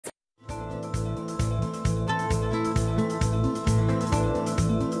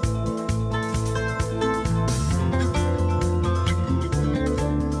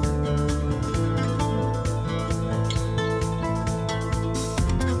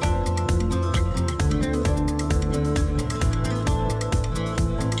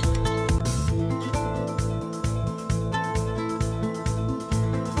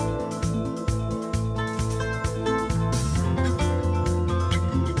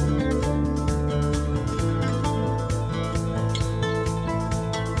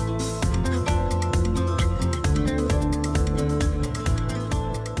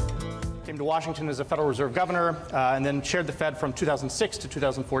Washington as a Federal Reserve governor, and then chaired the Fed from 2006 to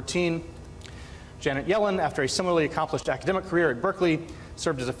 2014. Janet Yellen, after a similarly accomplished academic career at Berkeley,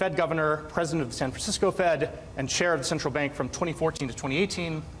 served as a Fed governor, president of the San Francisco Fed, and chair of the central bank from 2014 to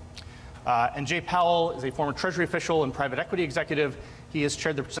 2018. And Jay Powell is a former Treasury official and private equity executive. He has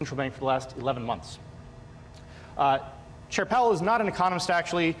chaired the central bank for the last 11 months. Chair Powell is not an economist,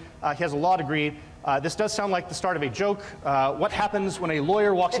 actually. He has a law degree. This does sound like the start of a joke. What happens when a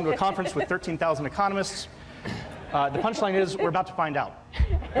lawyer walks into a conference with 13,000 economists? The punchline is, we're about to find out.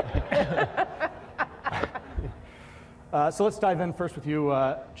 So let's dive in first with you,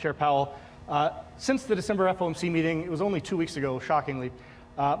 Chair Powell. Since the December FOMC meeting, it was only 2 weeks ago, shockingly,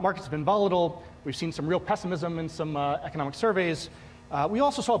 markets have been volatile. We've seen some real pessimism in some economic surveys. We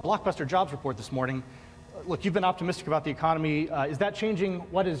also saw a blockbuster jobs report this morning. Look, you've been optimistic about the economy. Is that changing?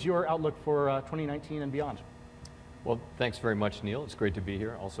 What is your outlook for 2019 and beyond? Well, thanks very much, Neil. It's great to be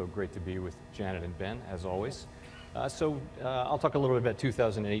here. Also great to be with Janet and Ben, as always. I'll talk a little bit about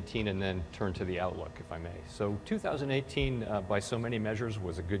 2018 and then turn to the outlook, if I may. So 2018, by so many measures,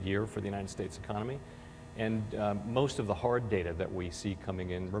 was a good year for the United States economy. And most of the hard data that we see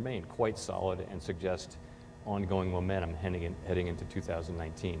coming in remain quite solid and suggest ongoing momentum heading into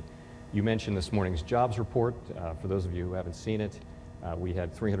 2019. You mentioned this morning's jobs report. For those of you who haven't seen it, we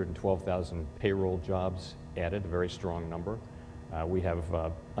had 312,000 payroll jobs added, a very strong number. We have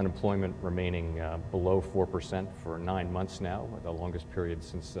unemployment remaining below 4% for 9 months now, the longest period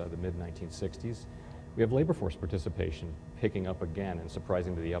since the mid-1960s. We have labor force participation picking up again and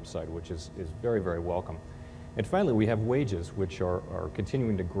surprising to the upside, which is very, very welcome. And finally, we have wages, which are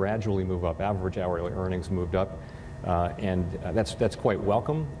continuing to gradually move up. Average hourly earnings moved up, and that's quite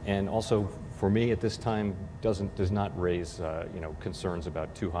welcome. And also, for me at this time, does not raise concerns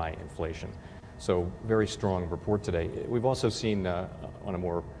about too high inflation. So very strong report today. We've also seen, on a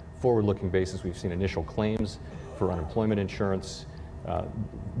more forward-looking basis, we've seen initial claims for unemployment insurance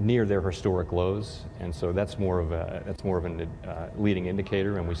near their historic lows, and so that's more of a leading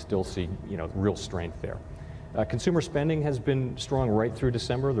indicator, and we still see real strength there. Consumer spending has been strong right through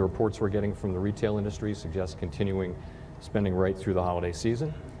December. The reports we're getting from the retail industry suggest continuing spending right through the holiday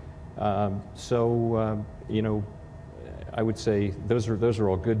season. I would say those are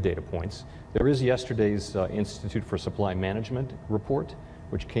all good data points. There is yesterday's Institute for Supply Management report,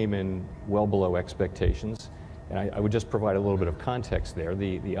 which came in well below expectations. And I would just provide a little bit of context there.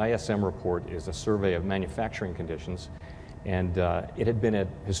 The ISM report is a survey of manufacturing conditions, and it had been at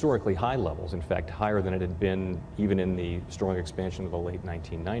historically high levels, in fact, higher than it had been even in the strong expansion of the late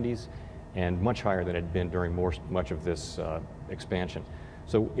 1990s, and much higher than it had been during much of this expansion.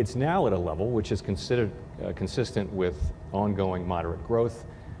 So it's now at a level which is considered consistent with ongoing moderate growth,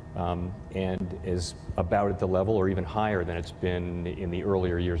 and is about at the level or even higher than it's been in the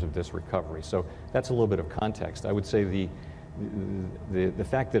earlier years of this recovery. So that's a little bit of context. I would say the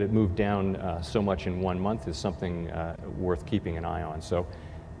fact that it moved down so much in 1 month is something worth keeping an eye on. So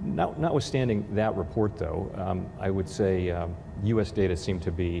notwithstanding that report, though, I would say U.S. data seem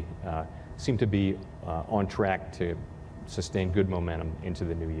to be on track to sustain good momentum into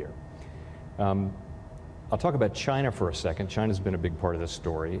the new year. I'll talk about China for a second. China's been a big part of this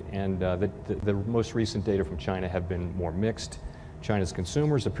story, and the most recent data from China have been more mixed. China's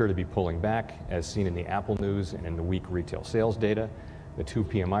consumers appear to be pulling back, as seen in the Apple news and in the weak retail sales data. The 2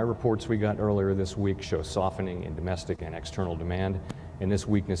 PMI reports we got earlier this week show softening in domestic and external demand, and this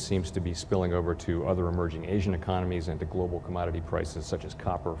weakness seems to be spilling over to other emerging Asian economies and to global commodity prices such as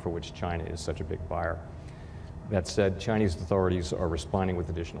copper, for which China is such a big buyer. That said, Chinese authorities are responding with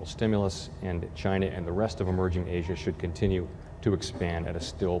additional stimulus, and China and the rest of emerging Asia should continue to expand at a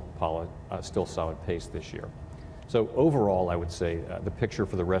still solid pace this year. So overall, I would say the picture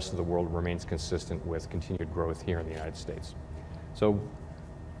for the rest of the world remains consistent with continued growth here in the United States. So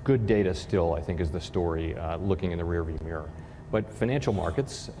good data still, I think, is the story looking in the rearview mirror. But financial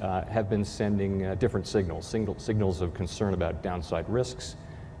markets have been sending different signals of concern about downside risks,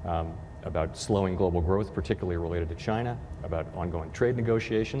 about slowing global growth, particularly related to China, about ongoing trade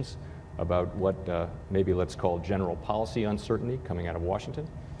negotiations, about what maybe let's call general policy uncertainty coming out of Washington,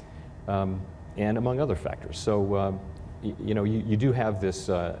 and among other factors. So, you do have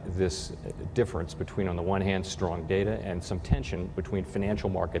this difference between, on the one hand, strong data and some tension between financial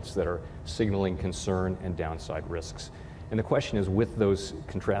markets that are signaling concern and downside risks. And the question is, with those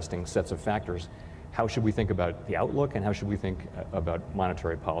contrasting sets of factors, how should we think about the outlook, and how should we think about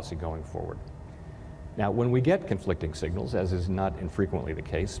monetary policy going forward? Now, when we get conflicting signals, as is not infrequently the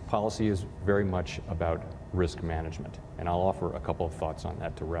case, policy is very much about risk management. And I'll offer a couple of thoughts on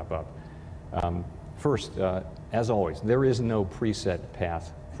that to wrap up. First, as always, there is no preset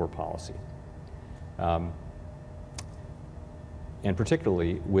path for policy. And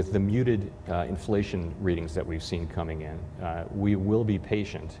particularly with the muted inflation readings that we've seen coming in, we will be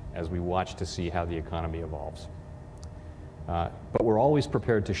patient as we watch to see how the economy evolves. But we're always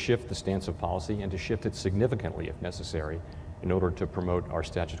prepared to shift the stance of policy and to shift it significantly if necessary in order to promote our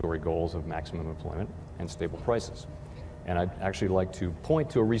statutory goals of maximum employment and stable prices. And I'd actually like to point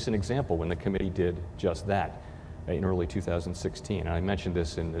to a recent example when the committee did just that in early 2016. And I mentioned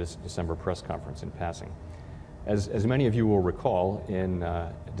this in this December press conference in passing. As many of you will recall, in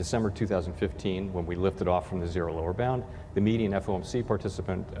December 2015, when we lifted off from the zero lower bound, the median FOMC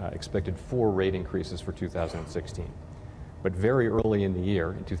participant expected 4 rate increases for 2016. But very early in the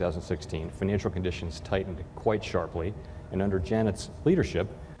year, in 2016, financial conditions tightened quite sharply, and under Janet's leadership,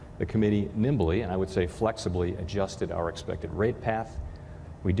 the committee nimbly, and I would say flexibly, adjusted our expected rate path.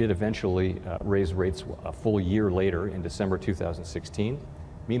 We did eventually raise rates a full year later in December 2016.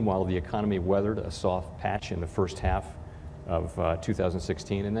 Meanwhile, the economy weathered a soft patch in the first half of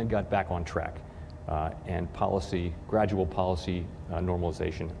 2016 and then got back on track, and gradual policy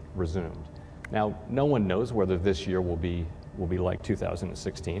normalization resumed. Now, no one knows whether this year will be like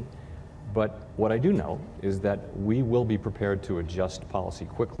 2016, but what I do know is that we will be prepared to adjust policy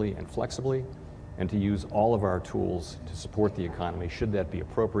quickly and flexibly, and to use all of our tools to support the economy should that be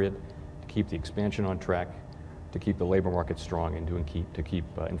appropriate, to keep the expansion on track, to keep the labor market strong, and to keep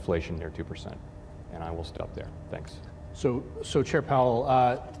inflation near 2%. And I will stop there. Thanks. So Chair Powell,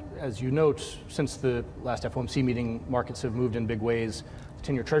 as you note, since the last FOMC meeting, markets have moved in big ways. The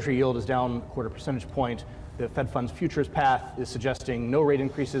 10-year Treasury yield is down 1/4 percentage point. The Fed funds futures path is suggesting no rate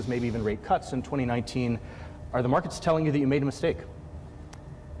increases, maybe even rate cuts in 2019. Are the markets telling you that you made a mistake?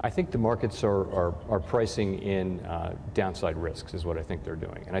 I think the markets are pricing in downside risks, is what I think they're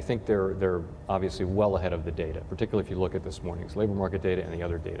doing. And I think they're obviously well ahead of the data, particularly if you look at this morning's labor market data and the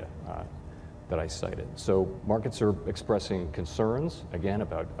other data that I cited. So markets are expressing concerns, again,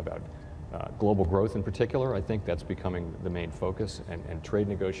 about global growth in particular. I think that's becoming the main focus, and trade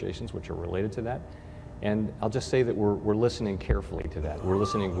negotiations, which are related to that. And I'll just say that we're listening carefully to that. We're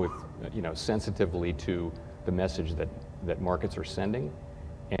listening with, sensitively to the message that markets are sending.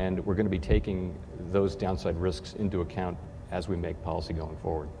 And we're going to be taking those downside risks into account as we make policy going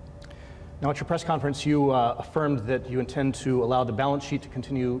forward. Now, at your press conference, you affirmed that you intend to allow the balance sheet to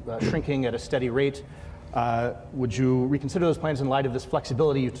continue shrinking at a steady rate. Would you reconsider those plans in light of this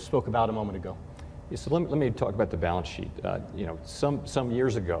flexibility you spoke about a moment ago? Yeah, so let me talk about the balance sheet. Some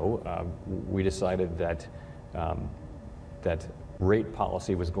years ago, we decided that that rate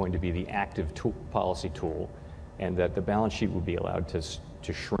policy was going to be the active policy tool, and that the balance sheet would be allowed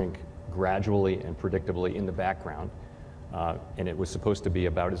to shrink gradually and predictably in the background. And it was supposed to be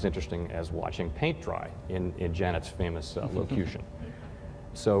about as interesting as watching paint dry, in Janet's famous locution.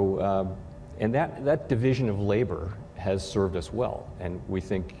 So, and that division of labor has served us well, and we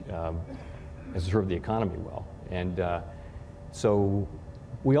think has served the economy well. And so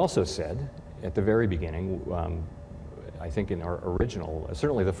we also said at the very beginning, I think in our original,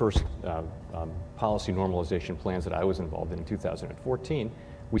 certainly the first policy normalization plans that I was involved in 2014,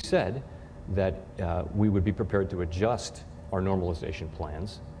 we said that we would be prepared to adjust our normalization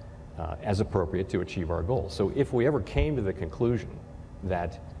plans as appropriate to achieve our goals. So if we ever came to the conclusion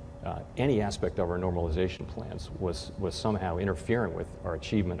that any aspect of our normalization plans was somehow interfering with our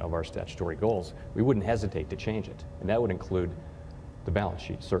achievement of our statutory goals, we wouldn't hesitate to change it. And that would include the balance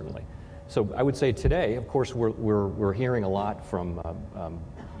sheet, certainly. So I would say today, of course, we're hearing a lot from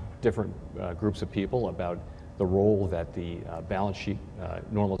different groups of people about the role that the balance sheet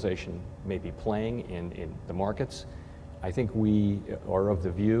normalization may be playing in the markets. I think we are of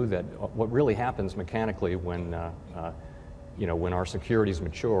the view that what really happens mechanically when when our securities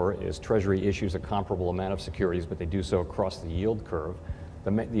mature is Treasury issues a comparable amount of securities, but they do so across the yield curve.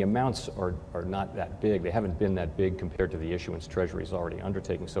 The amounts are not that big. They haven't been that big compared to the issuance Treasury is already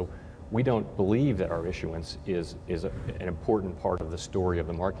undertaking. So we don't believe that our issuance is an important part of the story of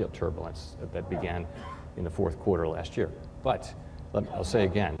the market turbulence that began in the fourth quarter last year. But I'll say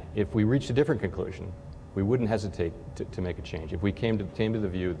again, if we reached a different conclusion, we wouldn't hesitate to make a change. If we came to the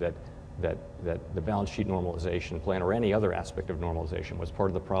view that the balance sheet normalization plan or any other aspect of normalization was part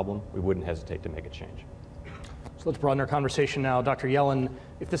of the problem, we wouldn't hesitate to make a change. So let's broaden our conversation now. Dr. Yellen,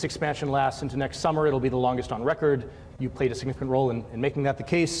 if this expansion lasts into next summer, it'll be the longest on record. You played a significant role in making that the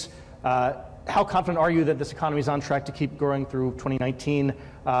case. How confident are you that this economy is on track to keep growing through 2019?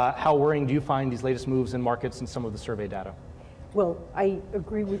 How worrying do you find these latest moves in markets and some of the survey data? Well, I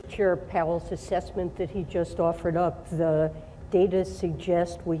agree with Chair Powell's assessment that he just offered up. The data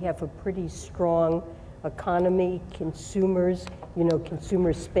suggest we have a pretty strong economy, consumers. You know,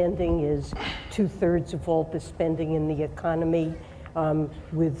 consumer spending is 2/3 of all the spending in the economy,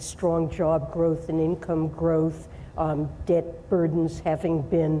 with strong job growth and income growth, debt burdens having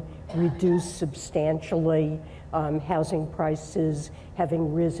been reduced substantially, housing prices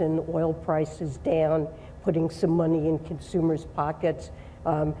having risen, oil prices down, putting some money in consumers' pockets.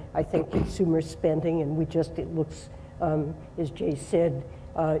 I think consumer spending, and it looks, as Jay said,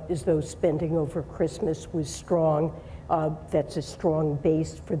 as though spending over Christmas was strong. That's a strong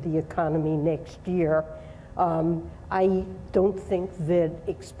base for the economy next year. I don't think that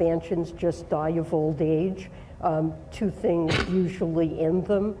expansions just die of old age. Two things usually end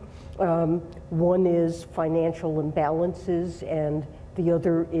them. One is financial imbalances, and the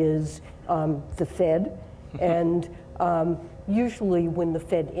other is the Fed. And usually when the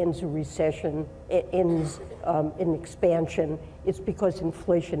Fed ends a recession, it ends an expansion, it's because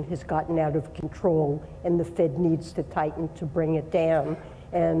inflation has gotten out of control and the Fed needs to tighten to bring it down.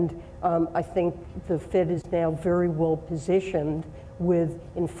 And I think the Fed is now very well positioned with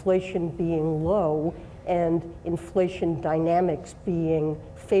inflation being low and inflation dynamics being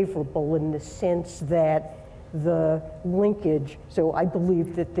favorable in the sense that the linkage, so I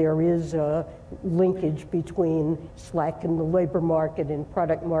believe that there is a linkage between slack in the labor market and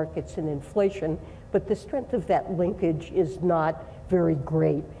product markets and inflation, but the strength of that linkage is not very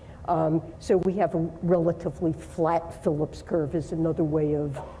great. So we have a relatively flat Phillips curve is another way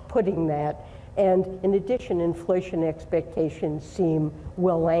of putting that. And in addition, inflation expectations seem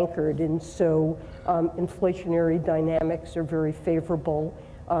well anchored, and so inflationary dynamics are very favorable.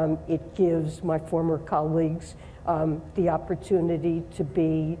 It gives my former colleagues the opportunity to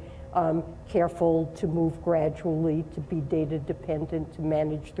be careful, to move gradually, to be data dependent, to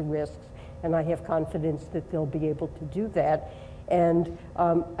manage the risks, and I have confidence that they'll be able to do that. And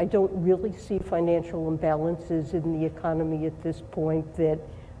I don't really see financial imbalances in the economy at this point that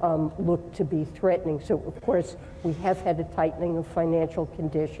look to be threatening. So of course, we have had a tightening of financial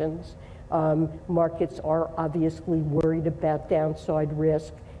conditions. Markets are obviously worried about downside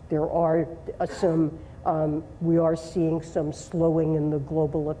risk. There are we are seeing some slowing in the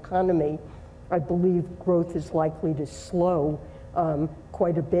global economy. I believe growth is likely to slow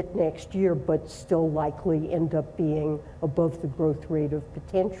quite a bit next year, but still likely end up being above the growth rate of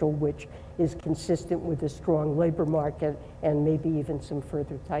potential, which is consistent with a strong labor market and maybe even some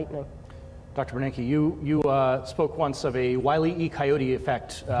further tightening. Dr. Bernanke, you spoke once of a Wile E. Coyote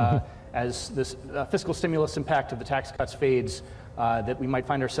effect as this fiscal stimulus impact of the tax cuts fades, that we might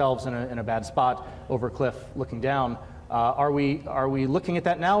find ourselves in a bad spot over a cliff looking down. Are we looking at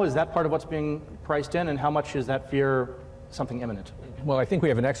that now? Is that part of what's being priced in, and how much is that fear something imminent? Well, I think we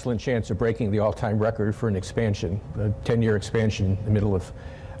have an excellent chance of breaking the all-time record for an expansion, a 10-year expansion in the middle of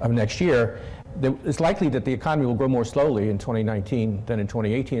next year. It's likely that the economy will grow more slowly in 2019 than in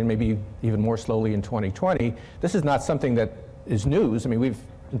 2018, and maybe even more slowly in 2020. This is not something that is news. I mean, we've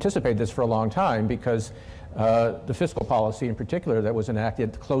anticipated this for a long time because the fiscal policy in particular that was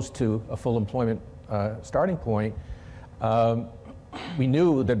enacted close to a full employment starting point, we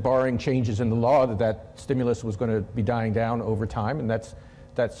knew that barring changes in the law that stimulus was going to be dying down over time, and that's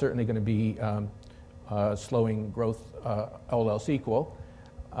certainly going to be slowing growth, all else equal.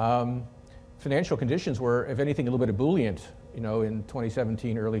 Financial conditions were, if anything, a little bit ebullient, in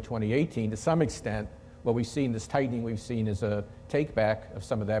 2017, early 2018. To some extent, what we've seen, this tightening we've seen, is a take back of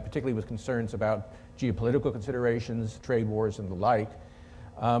some of that, particularly with concerns about geopolitical considerations, trade wars, and the like.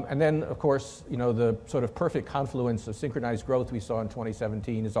 And then, of course, the sort of perfect confluence of synchronized growth we saw in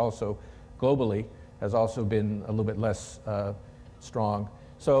 2017 is also, globally, has also been a little bit less strong.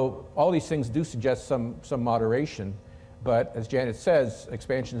 So all these things do suggest some moderation. But as Janet says,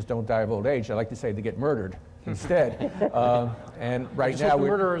 expansions don't die of old age. I like to say they get murdered instead. And right now, the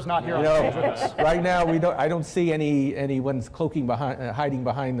murderer is not here on stage with us. Right now, I don't see anyone's cloaking behind, hiding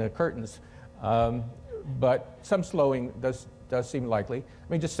behind the curtains. But some slowing does seem likely. Let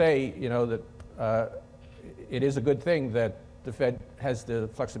me just say, that it is a good thing that the Fed has the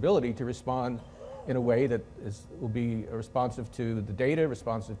flexibility to respond in a way that will be responsive to the data,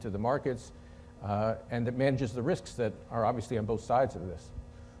 responsive to the markets, and that manages the risks that are obviously on both sides of this.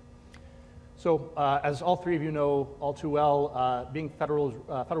 So, as all three of you know all too well, being Federal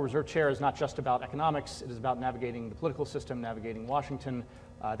Reserve Chair is not just about economics. It is about navigating the political system, navigating Washington.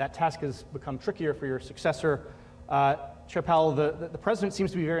 That task has become trickier for your successor. Chair Powell, the president seems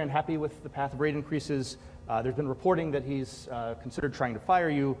to be very unhappy with the path of rate increases. There's been reporting that he's considered trying to fire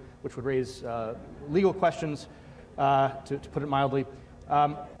you, which would raise legal questions, to put it mildly.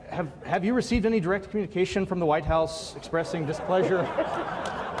 Have you received any direct communication from the White House expressing displeasure?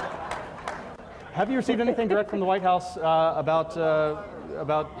 Have you received anything direct from the White House about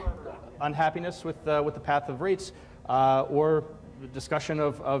unhappiness with the path of rates or the discussion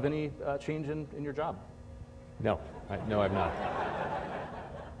of any change in your job? No, no, I've not.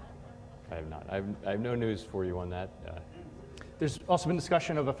 I have not. I have no news for you on that. There's also been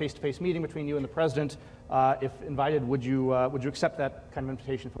discussion of a face-to-face meeting between you and the president. If invited, would you accept that kind of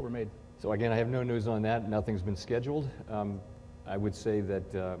invitation if it were made? So again, I have no news on that. Nothing's been scheduled. I would say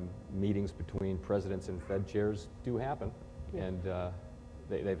that meetings between presidents and Fed chairs do happen, and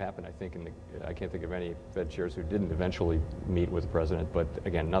they've happened. I think I can't think of any Fed chairs who didn't eventually meet with the president. But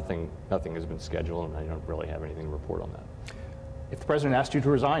again, nothing has been scheduled, and I don't really have anything to report on that. If the president asked you to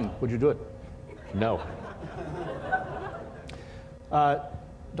resign, would you do it? No.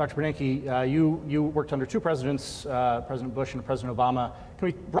 Dr. Bernanke, you worked under two presidents, President Bush and President Obama. Can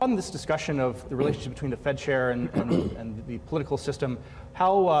we broaden this discussion of the relationship between the Fed chair and the political system?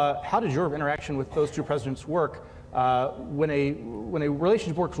 How did your interaction with those two presidents work? When a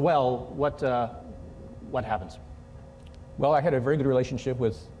relationship works well, what happens? Well, I had a very good relationship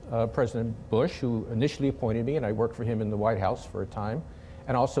with President Bush, who initially appointed me, and I worked for him in the White House for a time,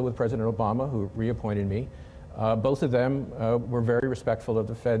 and also with President Obama, who reappointed me. Both of them were very respectful of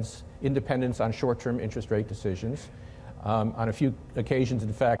the Fed's independence on short-term interest rate decisions. On a few occasions,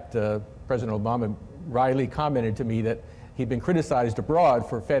 in fact, President Obama wryly commented to me that he'd been criticized abroad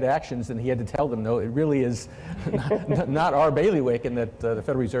for Fed actions, and he had to tell them, no, it really is not our bailiwick, and that the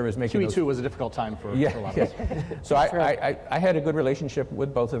Federal Reserve is making QE2 was a difficult time for a lot of us. So I had a good relationship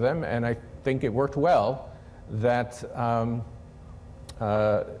with both of them, and I think it worked well that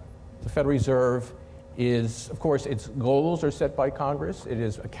the Federal Reserve is, of course, its goals are set by Congress. It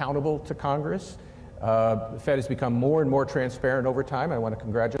is accountable to Congress. The Fed has become more and more transparent over time. I want to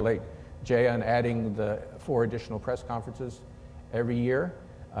congratulate Jay on adding the 4 additional press conferences every year.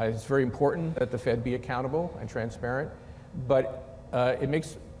 It's very important that the Fed be accountable and transparent, but it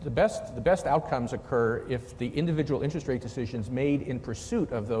makes the best outcomes occur if the individual interest rate decisions made in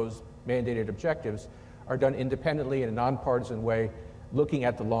pursuit of those mandated objectives are done independently in a nonpartisan way, looking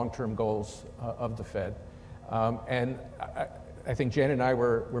at the long-term goals of the Fed. And I think Jen and I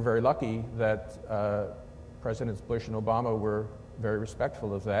were very lucky that Presidents Bush and Obama were very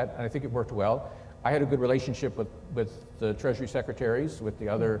respectful of that, and I think it worked well. I had a good relationship with the Treasury secretaries, with the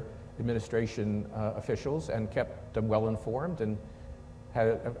other administration officials, and kept them well informed, and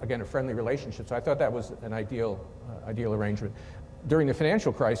had, again, a friendly relationship. So I thought that was an ideal arrangement. During the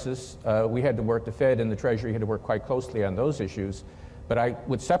financial crisis, we had to work, the Fed and the Treasury had to work quite closely on those issues, but I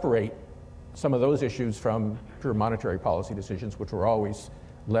would separate some of those issues from pure monetary policy decisions, which were always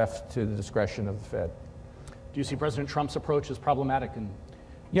left to the discretion of the Fed. Do you see President Trump's approach as problematic?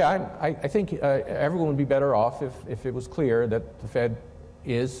 Yeah, I think everyone would be better off if it was clear that the Fed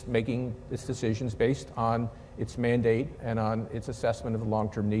is making its decisions based on its mandate and on its assessment of the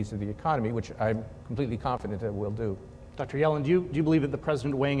long-term needs of the economy, which I'm completely confident that it will do. Dr. Yellen, do you believe that the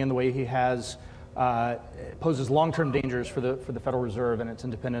president weighing in the way he has poses long-term dangers for the Federal Reserve and its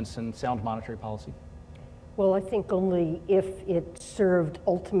independence and sound monetary policy? Well, I think only if it served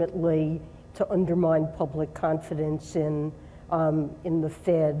ultimately to undermine public confidence in the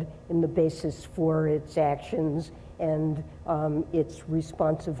Fed, in the basis for its actions and its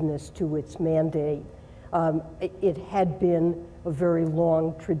responsiveness to its mandate. It had been a very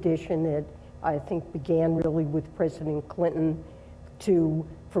long tradition. It, I think, began really with President Clinton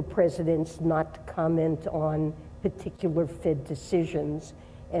for presidents not to comment on particular Fed decisions.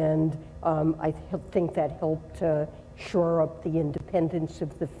 And I think that helped to shore up the independence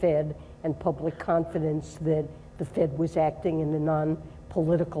of the Fed and public confidence that the Fed was acting in a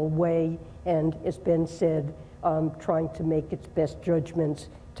non-political way and, as Ben said, trying to make its best judgments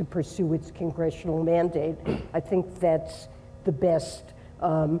to pursue its congressional mandate. I think that's the best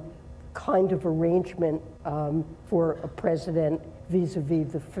kind of arrangement for a president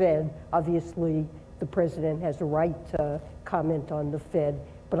vis-a-vis the Fed. Obviously, the president has a right to comment on the Fed,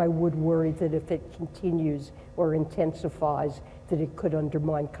 but I would worry that if it continues or intensifies, that it could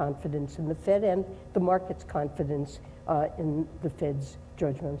undermine confidence in the Fed and the market's confidence in the Fed's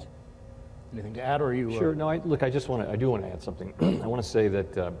judgments. Anything to add, or are you? Sure. No. Look, I do want to add something. I want to say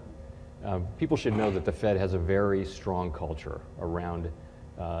that people should know that the Fed has a very strong culture around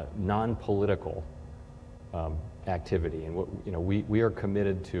non-political activity, and we are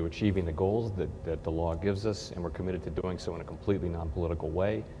committed to achieving the goals that the law gives us, and we're committed to doing so in a completely non-political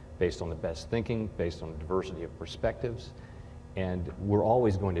way, based on the best thinking, based on the diversity of perspectives, and we're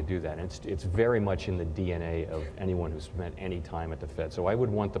always going to do that. And it's very much in the DNA of anyone who's spent any time at the Fed. So I would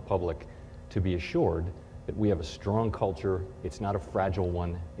want the public to be assured that we have a strong culture. It's not a fragile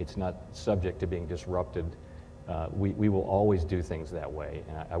one. It's not subject to being disrupted. We will always do things that way.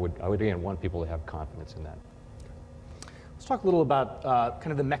 And I would again want people to have confidence in that. Let's talk a little about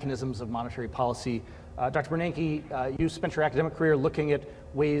kind of the mechanisms of monetary policy. Dr. Bernanke, you spent your academic career looking at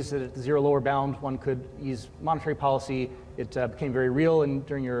ways that at the zero lower bound one could ease monetary policy. It became very real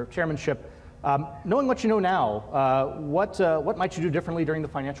during your chairmanship. Knowing what you know now, what might you do differently during the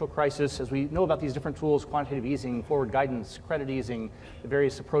financial crisis? As we know about these different tools, quantitative easing, forward guidance, credit easing, the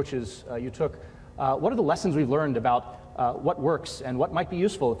various approaches you took, what are the lessons we've learned about what works and what might be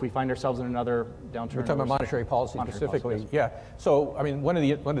useful if we find ourselves in another downturn? You're talking about monetary policy specifically. Yeah. So, I mean, one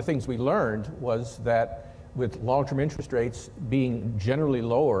of the things we learned was that with long-term interest rates being generally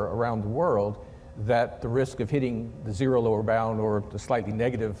lower around the world, that the risk of hitting the zero lower bound or the slightly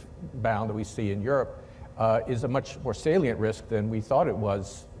negative bound that we see in Europe is a much more salient risk than we thought it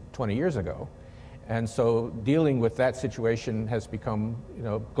was 20 years ago. And so dealing with that situation has become,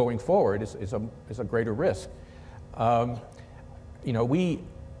 going forward is a greater risk.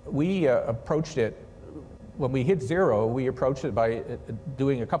 We approached it, when we hit zero, we approached it by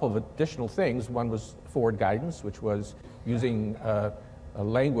doing a couple of additional things. One was forward guidance, which was using a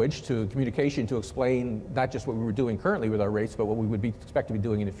language to communication to explain not just what we were doing currently with our rates, but what we would expect to be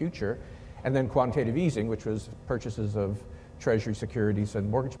doing in the future. And then quantitative easing, which was purchases of treasury securities and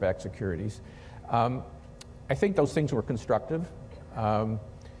mortgage-backed securities. I think those things were constructive.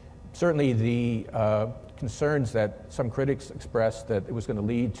 Certainly the concerns that some critics expressed that it was going to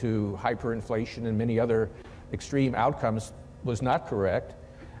lead to hyperinflation and many other extreme outcomes was not correct.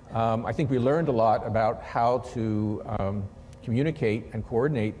 I think we learned a lot about how to communicate and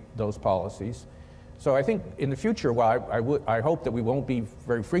coordinate those policies. So I think in the future, while I hope that we won't be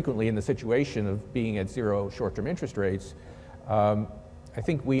very frequently in the situation of being at zero short-term interest rates, I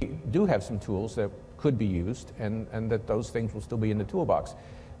think we do have some tools that could be used and that those things will still be in the toolbox.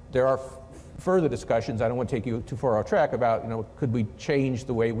 There are further discussions, I don't want to take you too far off track, about could we change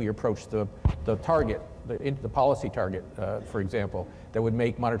the way we approach the target, the policy target, for example, that would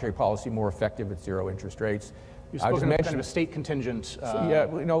make monetary policy more effective at zero interest rates. You've spoken of kind of a state contingent. Yeah,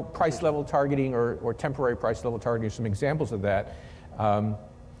 price level targeting or temporary price level targeting are some examples of that.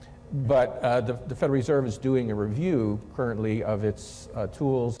 But the Federal Reserve is doing a review currently of its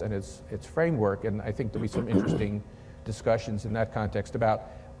tools and its framework, and I think there'll be some interesting discussions in that context about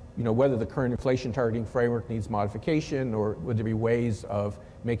whether the current inflation targeting framework needs modification, or would there be ways of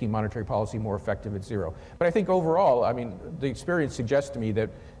making monetary policy more effective at zero. But I think overall, I mean, the experience suggests to me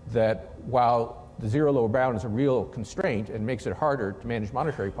that while the zero lower bound is a real constraint and makes it harder to manage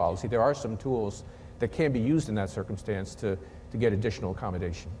monetary policy, there are some tools that can be used in that circumstance to get additional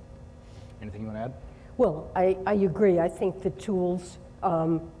accommodation. Anything you want to add? Well, I agree. I think the tools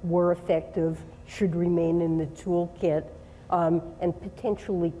were effective, should remain in the toolkit, and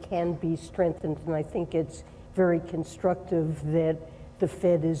potentially can be strengthened. And I think it's very constructive that the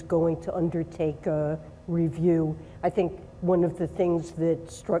Fed is going to undertake a review. I think one of the things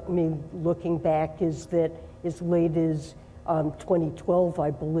that struck me looking back is that as late as 2012,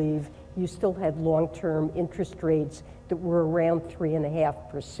 I believe, you still had long-term interest rates that were around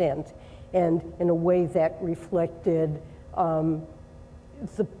 3.5%. And in a way that reflected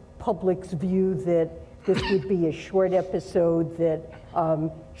the public's view that this would be a short episode, that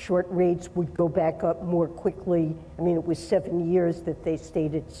short rates would go back up more quickly. I mean, it was 7 years that they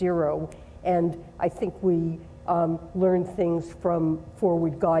stayed at zero. And I think we learned things from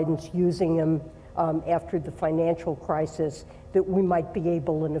forward guidance, using them after the financial crisis, that we might be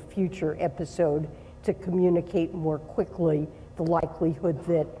able in a future episode to communicate more quickly the likelihood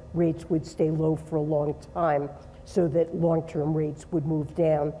that rates would stay low for a long time, so that long-term rates would move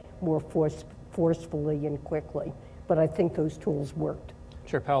down more forcefully and quickly. But I think those tools worked.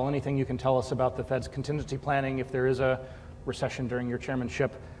 Chair Powell, anything you can tell us about the Fed's contingency planning if there is a recession during your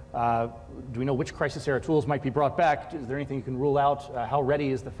chairmanship? Do we know which crisis era tools might be brought back? Is there anything you can rule out? How ready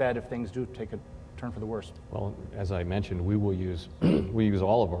is the Fed if things do take a turn for the worse? Well, as I mentioned, we will use we use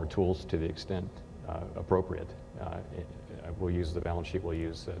all of our tools to the extent appropriate. We'll use the balance sheet, we'll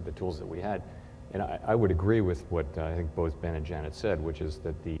use the tools that we had. And I would agree with what I think both Ben and Janet said, which is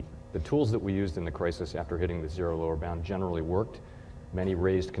that the tools that we used in the crisis after hitting the zero lower bound generally worked. Many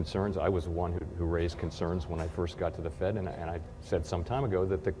raised concerns. I was one who raised concerns when I first got to the Fed, and I said some time ago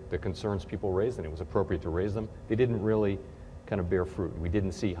that the concerns people raised, and it was appropriate to raise them, they didn't really kind of bear fruit. We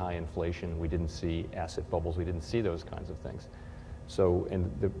didn't see high inflation, we didn't see asset bubbles, we didn't see those kinds of things. So, and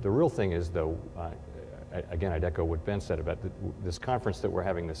the real thing is, though, again, I'd echo what Ben said about this conference that we're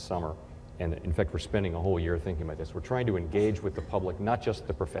having this summer, and in fact, we're spending a whole year thinking about this. We're trying to engage with the public, not just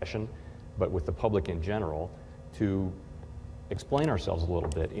the profession, but with the public in general, to explain ourselves a little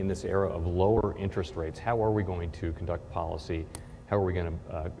bit in this era of lower interest rates. How are we going to conduct policy? How are we going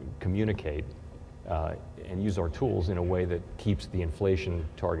to communicate and use our tools in a way that keeps the inflation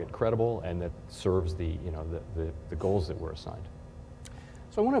target credible and that serves the goals that were assigned?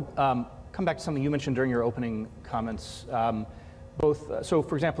 So I want to come back to something you mentioned during your opening comments. So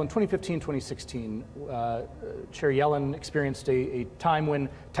for example, in 2015, 2016, Chair Yellen experienced a time when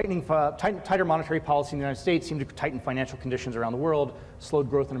tighter monetary policy in the United States seemed to tighten financial conditions around the world, slowed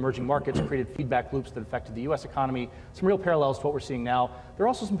growth in emerging markets, created feedback loops that affected the US economy. Some real parallels to what we're seeing now. There are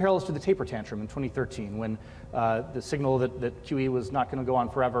also some parallels to the taper tantrum in 2013 when the signal that QE was not going to go on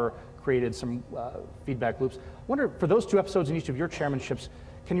forever created some feedback loops. I wonder, for those two episodes in each of your chairmanships,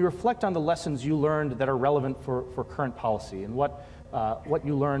 can you reflect on the lessons you learned that are relevant for current policy and what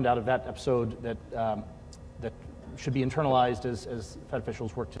you learned out of that episode that should be internalized as Fed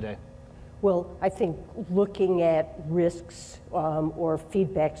officials work today? Well, I think looking at risks or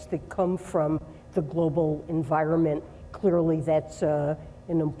feedbacks that come from the global environment, clearly that's an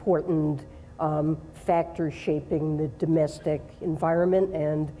important factor shaping the domestic environment,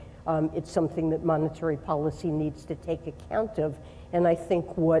 and it's something that monetary policy needs to take account of. And I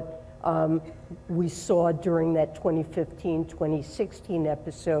think what we saw during that 2015-2016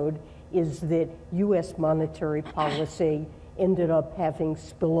 episode is that U.S. monetary policy ended up having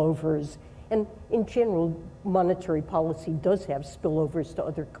spillovers. And in general, monetary policy does have spillovers to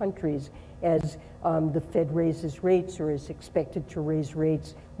other countries as the Fed raises rates or is expected to raise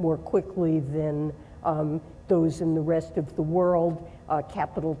rates more quickly than those in the rest of the world.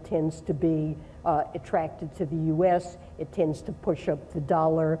 Capital tends to be attracted to the U.S. It tends to push up the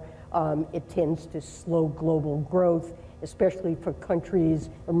dollar. It tends to slow global growth, especially for countries,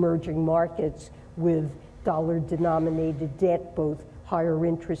 emerging markets with dollar-denominated debt. Both higher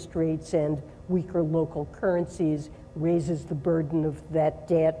interest rates and weaker local currencies raises the burden of that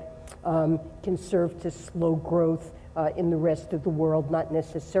debt, can serve to slow growth in the rest of the world, not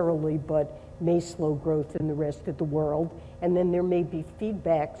necessarily, but may slow growth in the rest of the world. And then there may be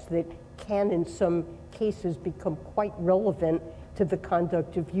feedbacks that can, in some cases, become quite relevant to the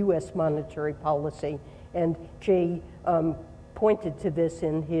conduct of U.S. monetary policy. And Jay pointed to this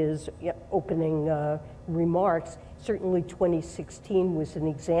in his opening remarks. Certainly 2016 was an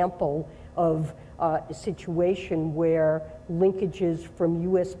example of a situation where linkages from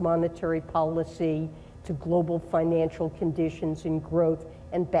U.S. monetary policy to global financial conditions and growth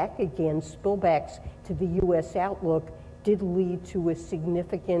and back again, spillbacks to the U.S. outlook did lead to a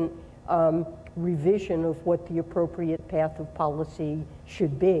significant revision of what the appropriate path of policy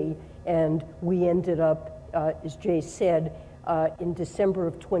should be. And we ended up, as Jay said, in December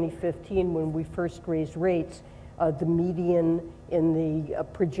of 2015, when we first raised rates, the median in the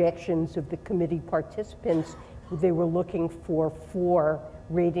projections of the committee participants, they were looking for 4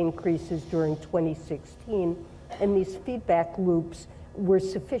 rate increases during 2016. And these feedback loops were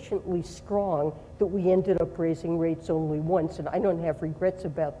sufficiently strong that we ended up raising rates only once. And I don't have regrets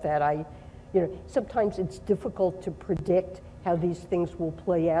about that. Sometimes it's difficult to predict how these things will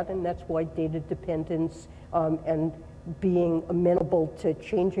play out, and that's why data dependence and being amenable to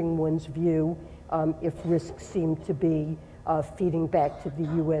changing one's view if risks seem to be feeding back to the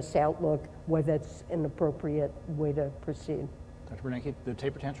U.S. outlook, why that's an appropriate way to proceed. Dr. Bernanke, the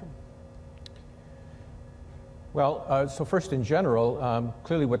taper tantrum? Well, so first in general,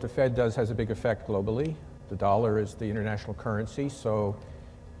 clearly what the Fed does has a big effect globally. The dollar is the international currency, so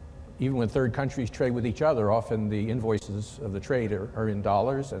even when third countries trade with each other, often the invoices of the trade are in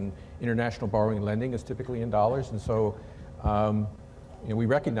dollars, and international borrowing and lending is typically in dollars. And so we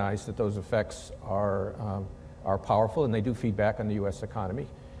recognize that those effects are powerful, and they do feed back on the U.S. economy.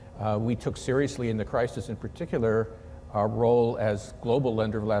 We took seriously in the crisis in particular our role as global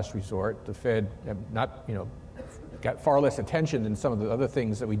lender of last resort. The Fed got far less attention than some of the other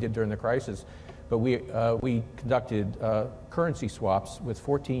things that we did during the crisis, but we conducted currency swaps with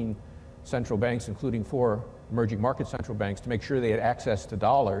 14 central banks, including 4 emerging market central banks, to make sure they had access to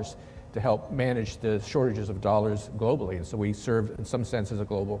dollars to help manage the shortages of dollars globally. And so we served, in some sense, as a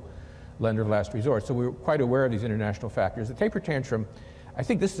global lender of last resort. So we were quite aware of these international factors. The taper tantrum, I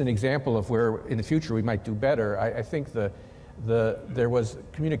think this is an example of where in the future we might do better. I think there was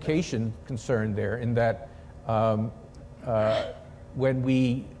communication concern there in that when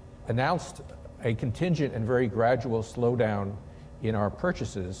we announced a contingent and very gradual slowdown in our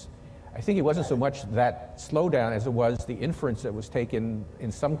purchases, I think it wasn't so much that slowdown as it was the inference that was taken in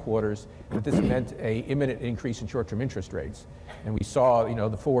some quarters that this meant an imminent increase in short-term interest rates. And we saw,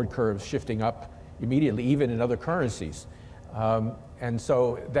 the forward curves shifting up immediately, even in other currencies. And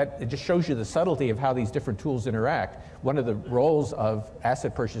so it just shows you the subtlety of how these different tools interact. One of the roles of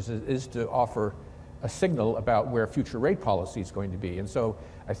asset purchases is to offer a signal about where future rate policy is going to be. And so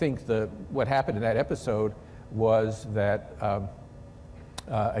I think what happened in that episode was that,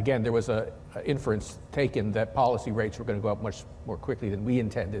 again, there was an inference taken that policy rates were going to go up much more quickly than we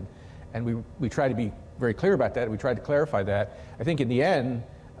intended. And we tried to be very clear about that. We tried to clarify that. I think in the end,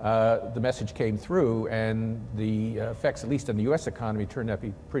 the message came through, and the effects, at least in the US economy, turned out to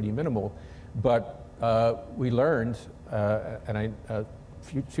be pretty minimal. But we learned,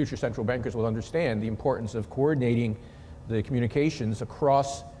 future central bankers will understand the importance of coordinating the communications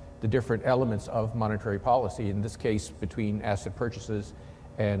across the different elements of monetary policy, in this case between asset purchases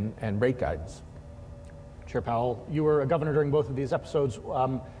and rate guidance. Chair Powell, you were a governor during both of these episodes.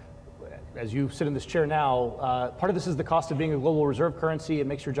 As you sit in this chair now, part of this is the cost of being a global reserve currency. It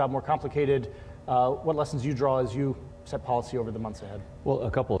makes your job more complicated. What lessons do you draw as you set policy over the months ahead? Well,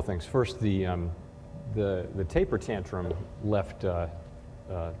 a couple of things. First, the taper tantrum left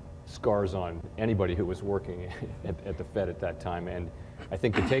scars on anybody who was working at the Fed at that time. And I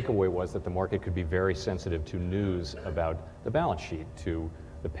think the takeaway was that the market could be very sensitive to news about the balance sheet, to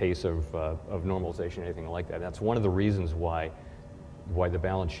the pace of normalization, anything like that. That's one of the reasons why the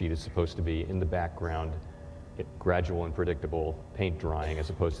balance sheet is supposed to be in the background, gradual and predictable paint drying, as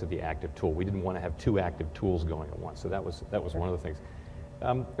opposed to the active tool. We didn't want to have two active tools going at once. So that was one of the things.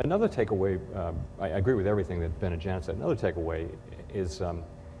 Another takeaway, I agree with everything that Ben and Janet said. Another takeaway is,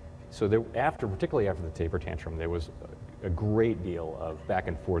 particularly after the taper tantrum, there was a great deal of back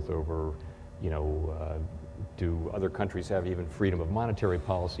and forth over, do other countries have even freedom of monetary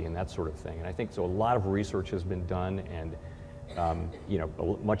policy and that sort of thing. And I think so. A lot of research has been done, and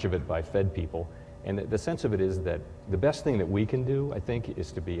much of it by Fed people. And the sense of it is that the best thing that we can do, I think,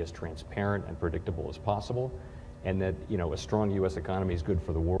 is to be as transparent and predictable as possible, and that a strong U.S. economy is good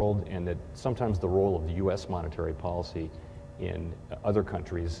for the world, and that sometimes the role of the U.S. monetary policy in other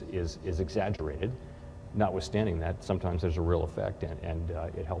countries is exaggerated. Notwithstanding that, sometimes there's a real effect, and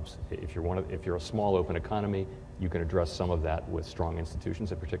it helps. If you're a small open economy, you can address some of that with strong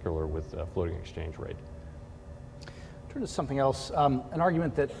institutions, in particular with floating exchange rate. Turn to something else. An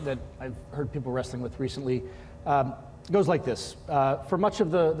argument that I've heard people wrestling with recently goes like this. For much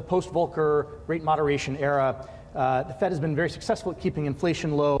of the post-Volcker rate moderation era, the Fed has been very successful at keeping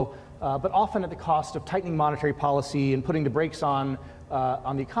inflation low, but often at the cost of tightening monetary policy and putting the brakes on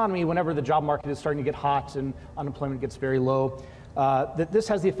the economy whenever the job market is starting to get hot and unemployment gets very low. That this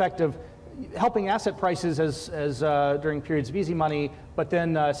has the effect of helping asset prices as during periods of easy money, but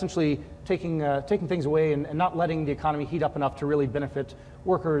then essentially taking things away and not letting the economy heat up enough to really benefit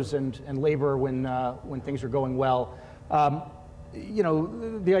workers and labor when things are going well.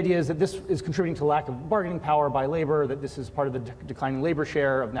 The idea is that this is contributing to lack of bargaining power by labor, that this is part of the declining labor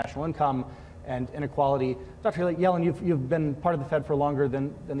share of national income and inequality. Dr. Yellen, you've been part of the Fed for longer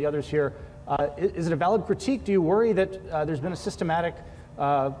than the others here. Is it a valid critique? Do you worry that there's been a systematic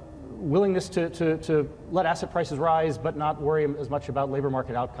willingness to let asset prices rise but not worry as much about labor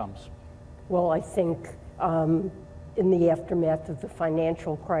market outcomes? Well, I think in the aftermath of the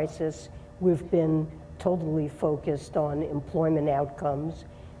financial crisis, we've been totally focused on employment outcomes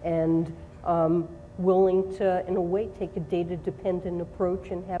and willing to, in a way, take a data-dependent approach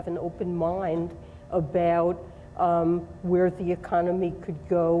and have an open mind about where the economy could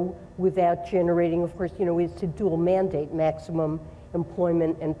go without generating, of course, it's a dual mandate, maximum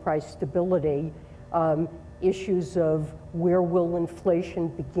employment and price stability. Issues of where will inflation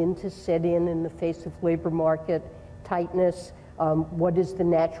begin to set in the face of labor market tightness, what is the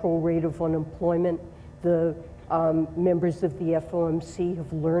natural rate of unemployment. The members of the FOMC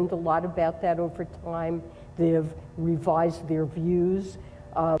have learned a lot about that over time. They've revised their views.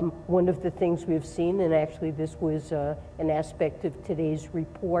 One of the things we've seen, and actually this was an aspect of today's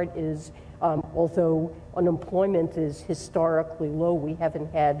report, is although unemployment is historically low, we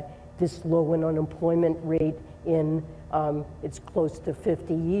haven't had this low an unemployment rate in it's close to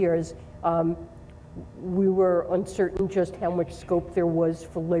 50 years. We were uncertain just how much scope there was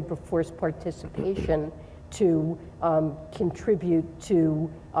for labor force participation to contribute to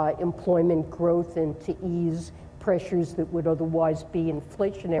employment growth and to ease pressures that would otherwise be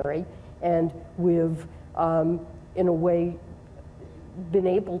inflationary. And we've, in a way, been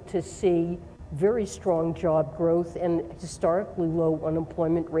able to see very strong job growth and historically low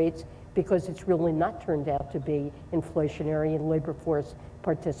unemployment rates because it's really not turned out to be inflationary, and labor force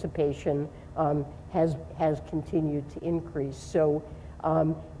participation has continued to increase. So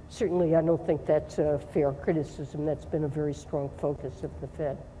certainly I don't think that's a fair criticism. That's been a very strong focus of the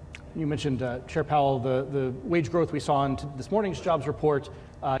Fed. You mentioned, Chair Powell, the wage growth we saw in this morning's jobs report.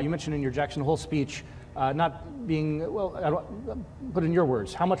 You mentioned in your Jackson Hole speech not being, well, I don't, put in your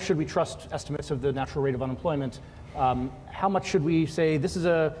words, how much should we trust estimates of the natural rate of unemployment? How much should we say this is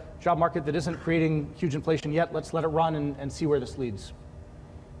a job market that isn't creating huge inflation yet, let's let it run and see where this leads?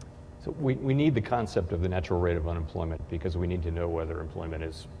 So we need the concept of the natural rate of unemployment because we need to know whether employment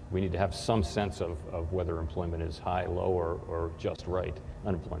is, we need to have some sense of whether employment is high, low, or just right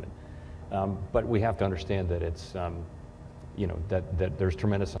unemployment. But we have to understand that it's, you know, that there's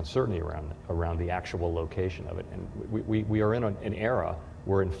tremendous uncertainty around the actual location of it. And we are in an era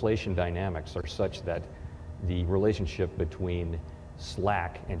where inflation dynamics are such that the relationship between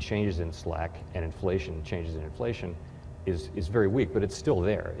slack and changes in slack and inflation, changes in inflation, is very weak, but it's still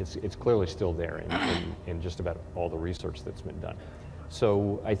there. It's clearly still there in just about all the research that's been done.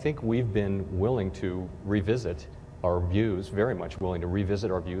 So I think we've been willing to revisit our views, very much willing to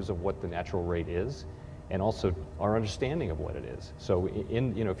revisit our views of what the natural rate is, and also our understanding of what it is. So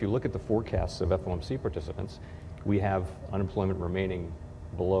you know, if you look at the forecasts of FOMC participants, we have unemployment remaining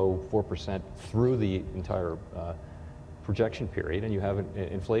below 4% through the entire projection period, and you have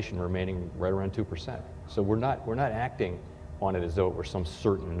inflation remaining right around 2%. So we're not acting on it as though it were some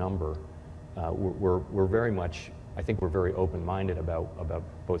certain number. We're very much, I think we're very open-minded about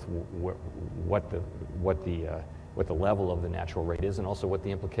both what the level of the natural rate is and also what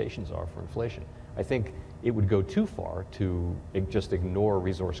the implications are for inflation. I think it would go too far to just ignore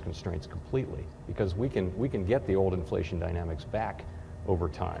resource constraints completely, because we can get the old inflation dynamics back over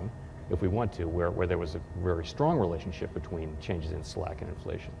time if we want to, where there was a very strong relationship between changes in slack and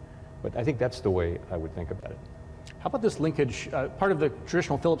inflation. But I think that's the way I would think about it. How about this linkage? Part of the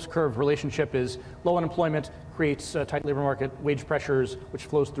traditional Phillips curve relationship is low unemployment creates a tight labor market, wage pressures, which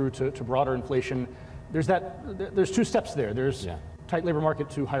flows through to broader inflation. There's two steps there. There's tight labor market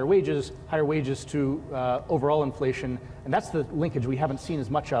to higher wages to overall inflation, and that's the linkage we haven't seen as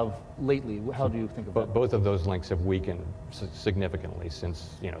much of lately. How do you think of that? Both of those links have weakened significantly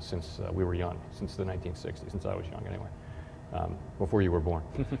since we were young, since the 1960s, since I was young anyway, before you were born.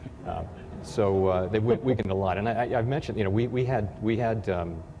 So they've weakened a lot, and I've mentioned, you know, we had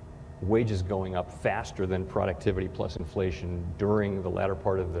wages going up faster than productivity plus inflation during the latter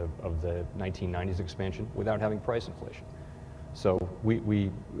part of the 1990s expansion without having price inflation. So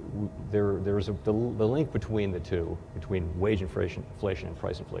there's the link between the two, between wage inflation and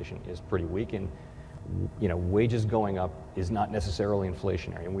price inflation, is pretty weak, and you know, wages going up is not necessarily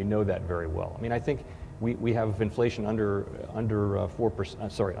inflationary, and we know that very well. I mean, I think we have inflation under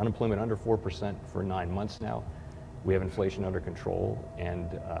 4%, sorry, unemployment under 4% for 9 months now. We have inflation under control, and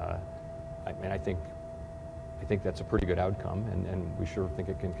I think that's a pretty good outcome, and we sure think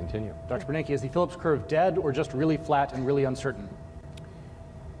it can continue. Dr. Bernanke, is the Phillips curve dead or just really flat and really uncertain?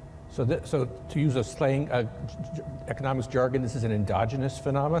 So to use a slang economics jargon, this is an endogenous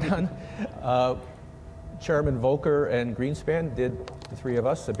phenomenon. Chairman Volcker and Greenspan did the three of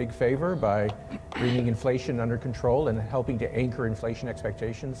us a big favor by bringing inflation under control and helping to anchor inflation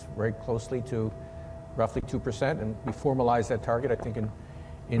expectations very closely to roughly 2%, and we formalized that target, I think,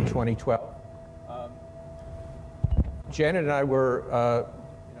 in 2012. Janet and I were,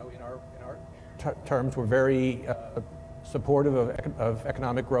 in our terms, were very supportive of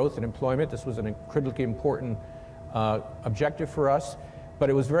economic growth and employment. This was a critically important objective for us, but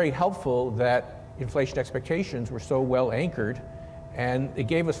it was very helpful that inflation expectations were so well anchored, and it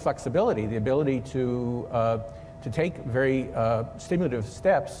gave us flexibility, the ability to take very stimulative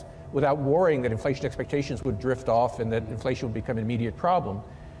steps without worrying that inflation expectations would drift off and that inflation would become an immediate problem.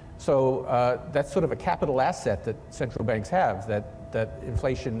 So that's sort of a capital asset that central banks have, that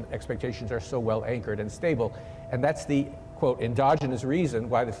inflation expectations are so well anchored and stable. And that's the, quote, endogenous reason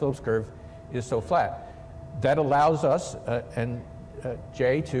why the Phillips curve is so flat. That allows us,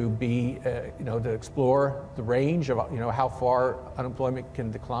 Jay, to be, to explore the range of, how far unemployment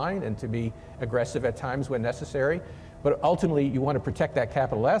can decline and to be aggressive at times when necessary. But ultimately, you want to protect that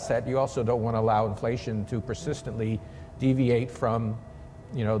capital asset. You also don't want to allow inflation to persistently deviate from,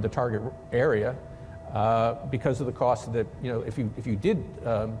 the target area because of the cost that, if you did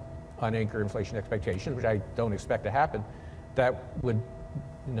unanchor inflation expectations, which I don't expect to happen, that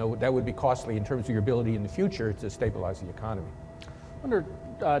would be costly in terms of your ability in the future to stabilize the economy. I wonder,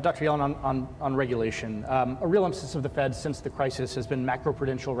 Dr. Yellen, on regulation. A real emphasis of the Fed since the crisis has been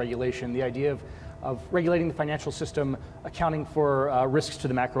macroprudential regulation, the idea of regulating the financial system, accounting for risks to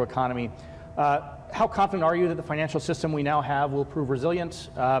the macroeconomy. How confident are you that the financial system we now have will prove resilient?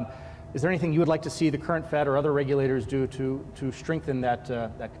 Is there anything you would like to see the current Fed or other regulators do to strengthen that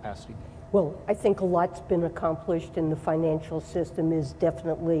capacity? Well, I think a lot's been accomplished, and the financial system is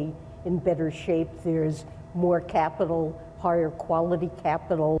definitely in better shape. There's more capital, higher quality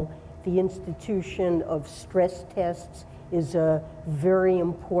capital. The institution of stress tests is a very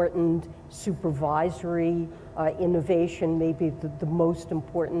important supervisory innovation, maybe the most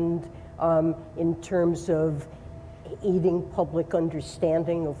important in terms of aiding public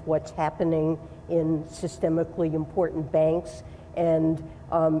understanding of what's happening in systemically important banks and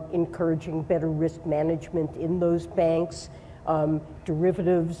encouraging better risk management in those banks.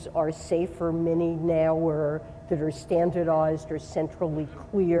 Derivatives are safer. Many now that are standardized or centrally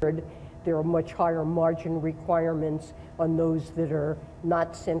cleared. There are much higher margin requirements on those that are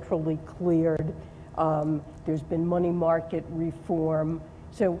not centrally cleared. There's been money market reform.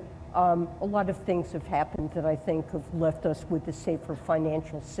 So a lot of things have happened that I think have left us with a safer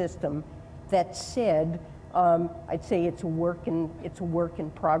financial system. That said, I'd say it's a work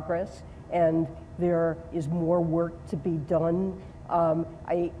in progress, and there is more work to be done.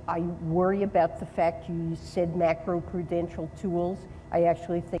 I worry about the fact you said macroprudential tools. I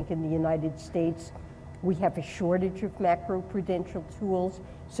actually think in the United States we have a shortage of macroprudential tools.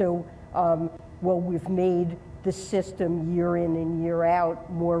 So while we've made the system year in and year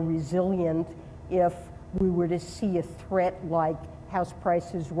out more resilient, if we were to see a threat like house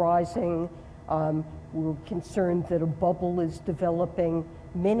prices rising, we're concerned that a bubble is developing.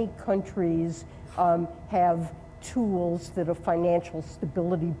 Many countries have tools that a financial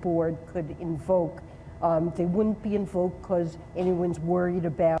stability board could invoke. They wouldn't be invoked because anyone's worried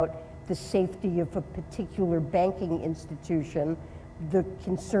about the safety of a particular banking institution. The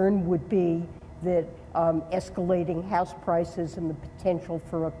concern would be that escalating house prices and the potential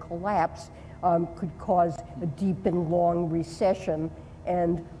for a collapse could cause a deep and long recession.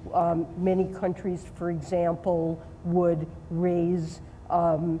 And many countries, for example, would raise,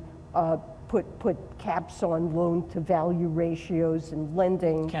 put caps on loan-to-value ratios and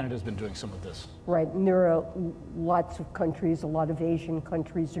lending. Canada's been doing some of this. Right, and there are lots of countries, a lot of Asian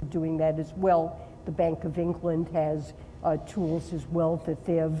countries are doing that as well. The Bank of England has tools as well that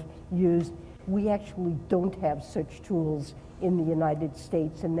they've used. We actually don't have such tools in the United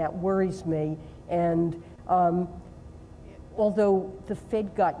States, and that worries me. And although the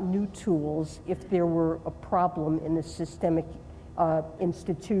Fed got new tools, if there were a problem in a systemic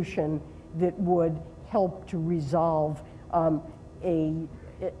institution that would help to resolve a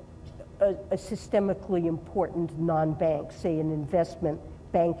systemically important non-bank, say an investment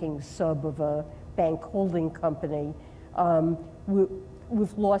banking sub of a bank holding company,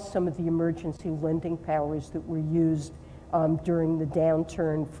 we've lost some of the emergency lending powers that were used during the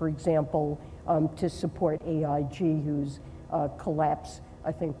downturn, for example, to support AIG, whose collapse,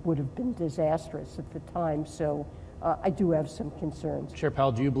 I think, would have been disastrous at the time. So I do have some concerns. Chair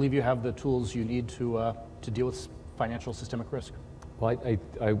Powell, do you believe you have the tools you need to deal with financial systemic risk? Well,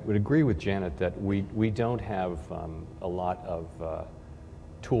 I would agree with Janet that we don't have a lot of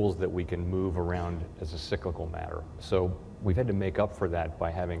tools that we can move around as a cyclical matter. So we've had to make up for that by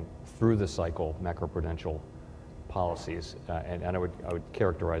having through the cycle macroprudential policies, and I would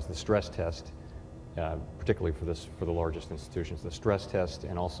characterize the stress test, particularly for the largest institutions, the stress test,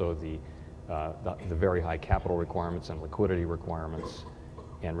 and also the very high capital requirements and liquidity requirements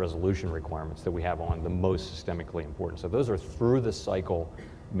and resolution requirements that we have on the most systemically important. So those are through the cycle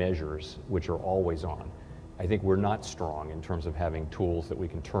measures which are always on. I think we're not strong in terms of having tools that we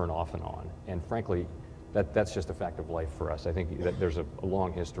can turn off and on. And frankly, that's just a fact of life for us. I think that there's a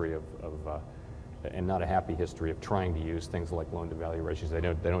long history of and not a happy history of trying to use things like loan-to-value ratios. They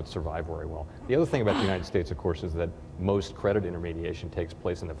don't survive very well. The other thing about the United States, of course, is that most credit intermediation takes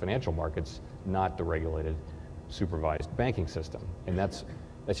place in the financial markets, not the regulated, supervised banking system. And that's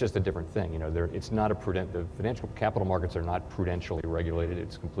just a different thing. You know, it's not the financial capital markets are not prudentially regulated.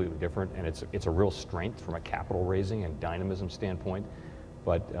 It's completely different, and it's a real strength from a capital raising and dynamism standpoint.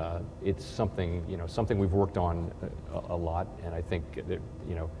 But it's something we've worked on a lot, and I think that,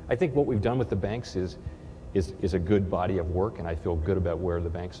 I think what we've done with the banks is a good body of work, and I feel good about where the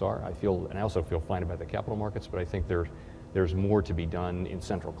banks are. I also feel fine about the capital markets, but I think there's more to be done in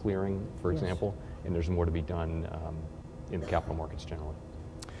central clearing, for example, and there's more to be done in the capital markets generally.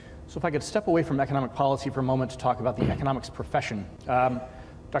 So if I could step away from economic policy for a moment to talk about the economics profession. Dr.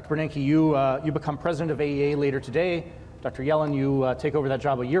 Bernanke, you become president of AEA later today. Dr. Yellen, you take over that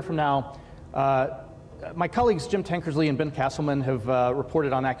job a year from now. My colleagues Jim Tankersley and Ben Castleman have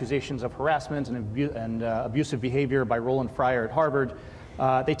reported on accusations of harassment and abusive behavior by Roland Fryer at Harvard.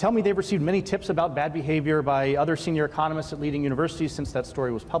 They tell me they've received many tips about bad behavior by other senior economists at leading universities since that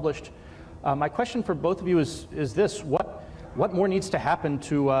story was published. My question for both of you is this: what more needs to happen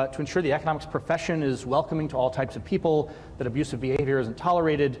to ensure the economics profession is welcoming to all types of people, that abusive behavior isn't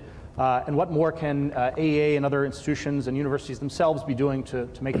tolerated, and what more can AEA and other institutions and universities themselves be doing to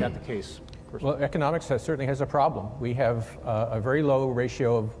make that the case? Well, economics certainly has a problem. We have a very low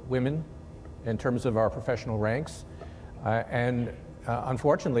ratio of women in terms of our professional ranks, and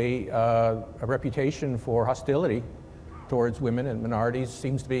unfortunately, a reputation for hostility towards women and minorities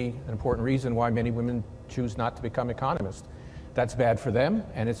seems to be an important reason why many women choose not to become economists. That's bad for them,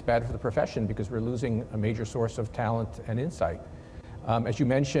 and it's bad for the profession because we're losing a major source of talent and insight. As you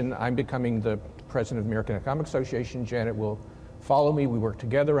mentioned, I'm becoming the president of the American Economic Association. Janet will follow me. We work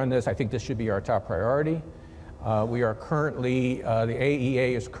together on this. I think this should be our top priority. We are currently, the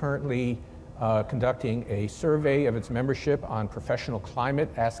AEA is currently conducting a survey of its membership on professional climate,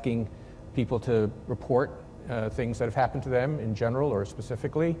 asking people to report things that have happened to them in general or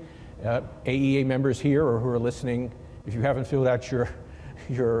specifically. AEA members here or who are listening, if you haven't filled out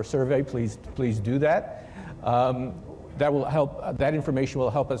your survey, please do that. That will help. That information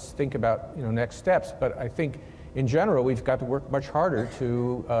will help us think about next steps. But I think in general we've got to work much harder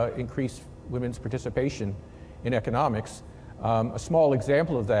to increase women's participation in economics. A small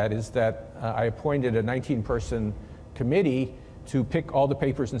example of that is that I appointed a 19-person committee to pick all the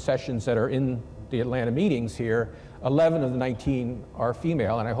papers and sessions that are in the Atlanta meetings here. 11 of the 19 are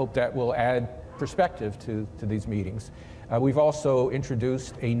female, and I hope that will add perspective to these meetings. We've also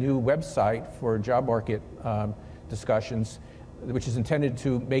introduced a new website for job market discussions, which is intended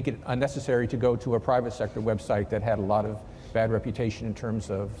to make it unnecessary to go to a private sector website that had a lot of bad reputation in terms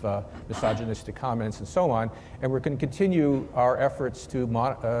of misogynistic comments and so on. And we're going to continue our efforts to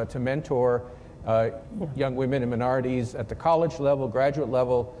mentor young women and minorities at the college level, graduate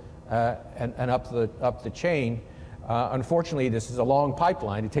level, and up the chain. Unfortunately, this is a long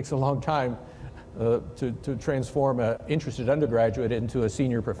pipeline. It takes a long time to transform an interested undergraduate into a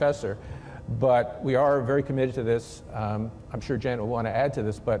senior professor. But we are very committed to this. I'm sure Janet will want to add to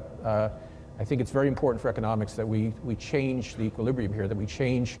this, but I think it's very important for economics that we change the equilibrium here, that we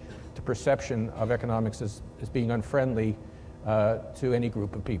change the perception of economics as being unfriendly to any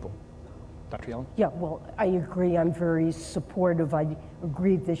group of people. Dr. Yellen? Yeah, well, I agree. I'm very supportive. I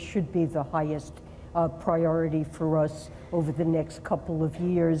agree this should be the highest priority for us over the next couple of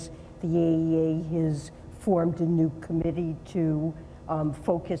years. The AEA has formed a new committee to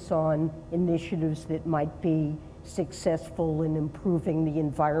focus on initiatives that might be successful in improving the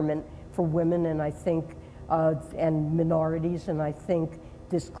environment for women and I think and minorities, and I think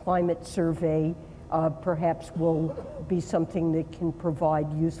this climate survey perhaps will be something that can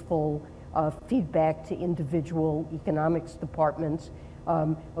provide useful feedback to individual economics departments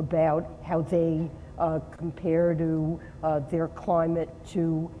about how they compare to their climate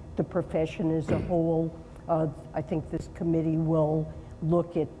to the profession as a whole. I think this committee will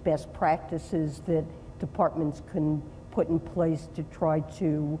look at best practices that departments can put in place to try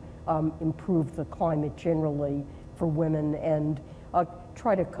to improve the climate generally for women and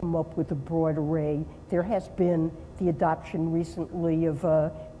try to come up with a broad array. There has been the adoption recently of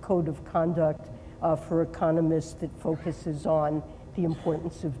a code of conduct for economists that focuses on the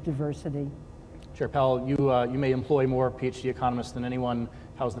importance of diversity. Chair Powell, you may employ more PhD economists than anyone.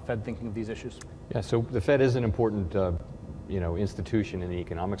 How's the Fed thinking of these issues? Yeah, so the Fed is an important institution in the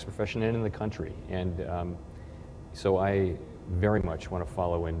economics profession and in the country. And so I very much want to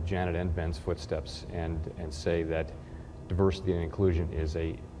follow in Janet and Ben's footsteps and say that diversity and inclusion is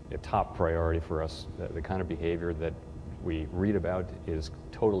a top priority for us. The kind of behavior that we read about is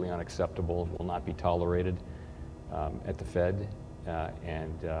totally unacceptable, will not be tolerated at the Fed.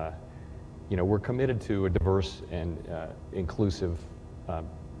 We're committed to a diverse and inclusive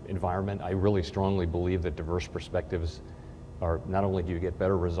environment. I really strongly believe that diverse perspectives are not only do you get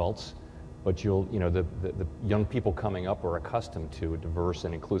better results, but the young people coming up are accustomed to diverse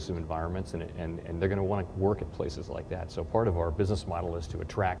and inclusive environments, and they're going to want to work at places like that. So part of our business model is to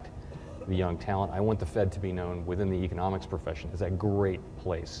attract the young talent. I want the Fed to be known within the economics profession as a great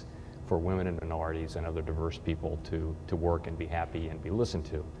place for women and minorities and other diverse people to work and be happy and be listened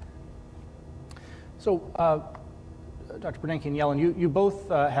to. So, Dr. Bernanke and Yellen, you both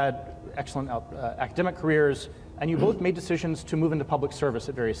had excellent academic careers, and you both made decisions to move into public service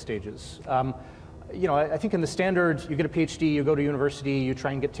at various stages. I think in the standard, you get a PhD, you go to university, you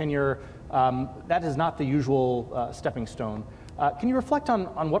try and get tenure. That is not the usual stepping stone. Can you reflect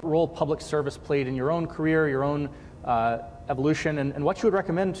on what role public service played in your own career, your own evolution, and what you would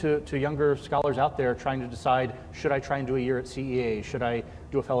recommend to younger scholars out there trying to decide, should I try and do a year at CEA? Should I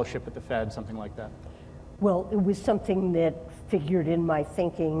do a fellowship at the Fed, something like that? Well, it was something that figured in my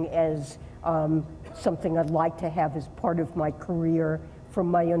thinking as something I'd like to have as part of my career. From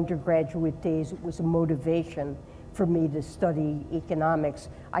my undergraduate days, it was a motivation for me to study economics.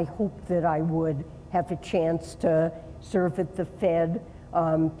 I hoped that I would have a chance to serve at the Fed,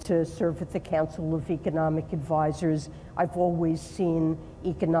 to serve at the Council of Economic Advisors. I've always seen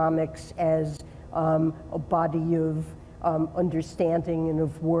economics as a body of understanding and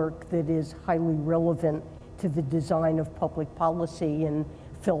of work that is highly relevant to the design of public policy, and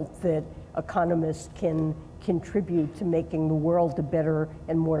felt that economists can contribute to making the world a better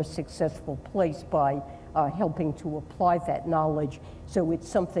and more successful place by helping to apply that knowledge. So it's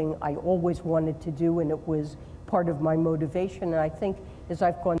something I always wanted to do, and it was part of my motivation. And I think as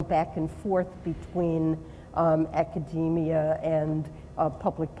I've gone back and forth between academia and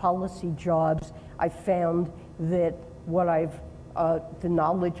public policy jobs, I found that what the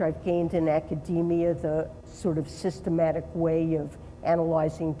knowledge I've gained in academia, the sort of systematic way of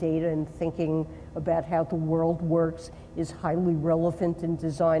analyzing data and thinking about how the world works, is highly relevant in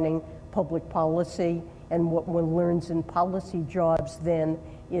designing public policy. And what one learns in policy jobs then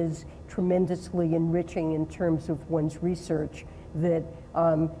is tremendously enriching in terms of one's research, that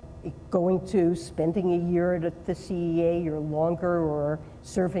spending a year at the CEA or longer, or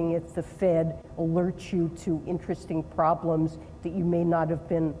serving at the Fed, alerts you to interesting problems that you may not have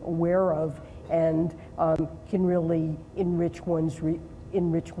been aware of, and can really enrich one's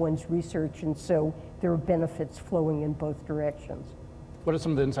research. And so there are benefits flowing in both directions. What are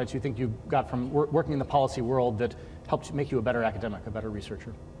some of the insights you think you got from working in the policy world that helped make you a better academic, a better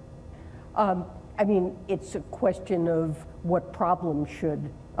researcher? I mean, it's a question of what problem should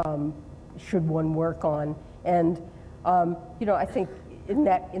one work on, and you know, I think in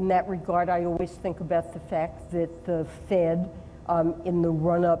that regard, I always think about the fact that the Fed, in the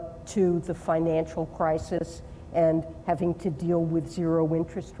run-up to the financial crisis and having to deal with zero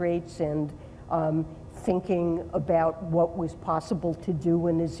interest rates, and thinking about what was possible to do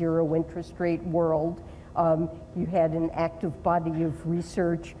in a zero interest rate world, you had an active body of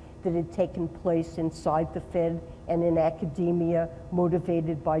research that had taken place inside the Fed and in academia,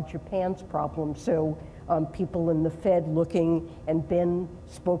 motivated by Japan's problem. So people in the Fed looking, and Ben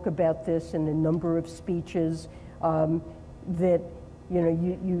spoke about this in a number of speeches, that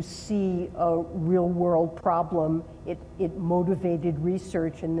you see a real world problem, it motivated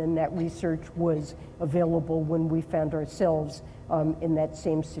research, and then that research was available when we found ourselves in that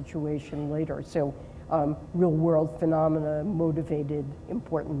same situation later. So real world phenomena motivated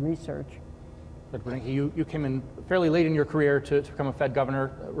important research. But Bernanke, you came in fairly late in your career to become a Fed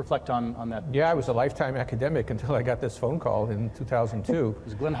governor. Reflect on that. Yeah, I was a lifetime academic until I got this phone call in 2002.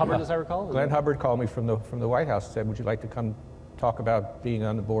 Was Glenn Hubbard, as I recall? Glenn Hubbard called me from the White House and said, would you like to come talk about being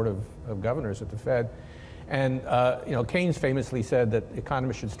on the board of governors at the Fed? And Keynes famously said that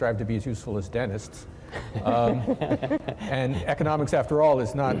economists should strive to be as useful as dentists. And economics, after all,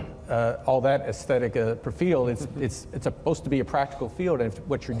 is not all that aesthetic a field. It's supposed to be a practical field, and if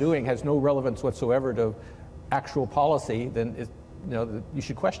what you're doing has no relevance whatsoever to actual policy, then you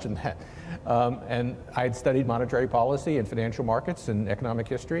should question that. And I had studied monetary policy and financial markets and economic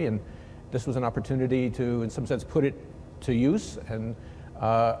history, and this was an opportunity to, in some sense, put it to use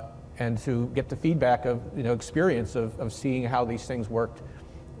and to get the feedback of experience of seeing how these things worked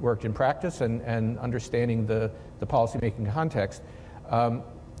in practice, and understanding the policymaking context.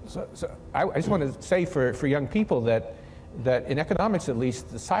 So I just want to say for young people that in economics, at least,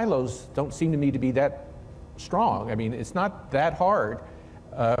 the silos don't seem to me to be that strong. I mean, it's not that hard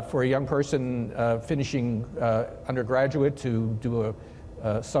for a young person finishing undergraduate to do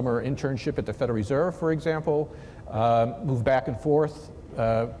a summer internship at the Federal Reserve, for example, move back and forth,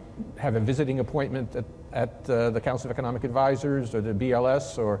 have a visiting appointment at the Council of Economic Advisors or the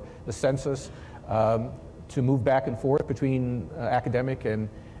BLS or the census, to move back and forth between academic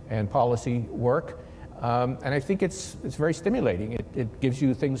and policy work. And I think it's very stimulating. It gives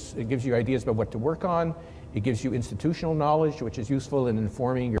you things, it gives you ideas about what to work on. It gives you institutional knowledge, which is useful in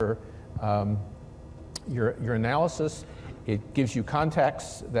informing your analysis. It gives you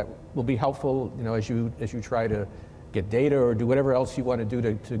contacts that will be helpful, as you try to get data or do whatever else you want to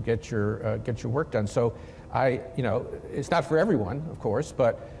do to get your work done. So it's not for everyone, of course,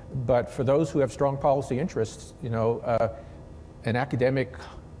 but for those who have strong policy interests, an academic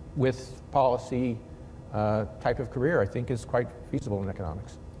with policy type of career, I think, is quite feasible in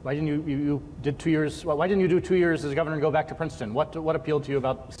economics. Why didn't you did 2 years? Why didn't you do 2 years as a governor and go back to Princeton? What appealed to you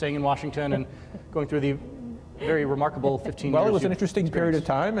about staying in Washington and going through the very remarkable 15 years? Well, it was an interesting period of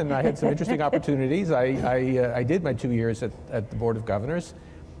time, and I had some interesting opportunities. I did my 2 years at the Board of Governors.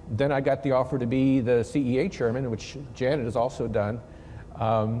 Then I got the offer to be the CEA chairman, which Janet has also done.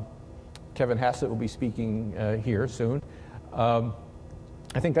 Kevin Hassett will be speaking here soon.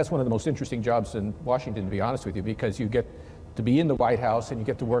 I think that's one of the most interesting jobs in Washington, to be honest with you, because you get to be in the White House and you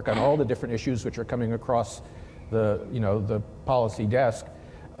get to work on all the different issues which are coming across the policy desk.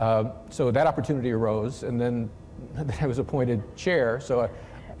 So that opportunity arose, and then I was appointed chair. So,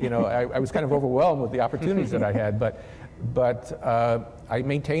 I was kind of overwhelmed with the opportunities that I had. But I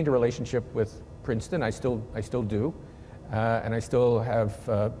maintained a relationship with Princeton. I still do, and I still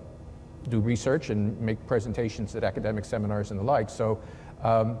have do research and make presentations at academic seminars and the like. So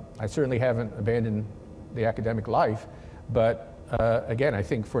I certainly haven't abandoned the academic life. But again, I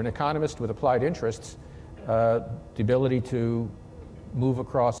think for an economist with applied interests, the ability to move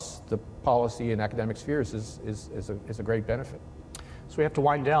across the policy and academic spheres is a great benefit. So we have to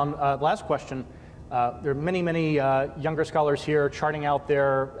wind down. Last question. There are many younger scholars here charting out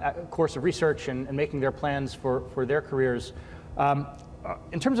their course of research and making their plans for their careers.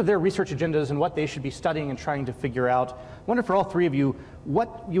 In terms of their research agendas and what they should be studying and trying to figure out, I wonder for all three of you,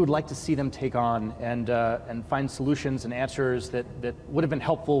 what you would like to see them take on and find solutions and answers that would have been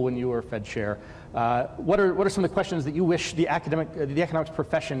helpful when you were Fed chair. What are some of the questions that you wish the economics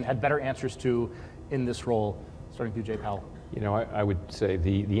profession had better answers to in this role? Starting with you, Jay Powell. I would say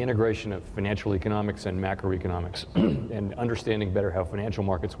the integration of financial economics and macroeconomics and understanding better how financial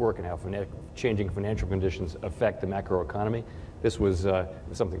markets work and how changing financial conditions affect the macroeconomy. This was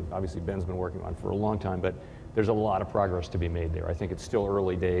something obviously Ben's been working on for a long time, but there's a lot of progress to be made there. I think it's still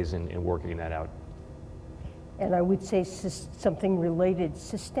early days in working that out. And I would say something related,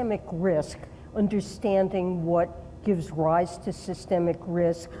 systemic risk, understanding what gives rise to systemic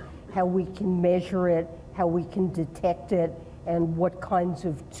risk, how we can measure it, how we can detect it, and what kinds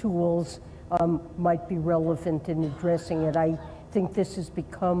of tools might be relevant in addressing it. I think this has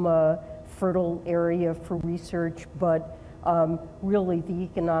become a fertile area for research, but really the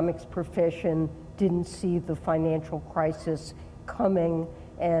economics profession didn't see the financial crisis coming,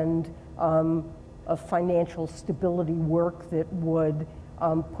 and a financial stability work that would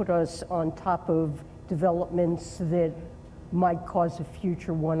put us on top of developments that might cause a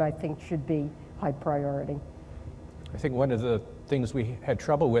future one, I think should be high priority. I think one of the things we had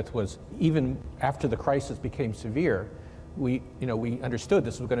trouble with was even after the crisis became severe, we understood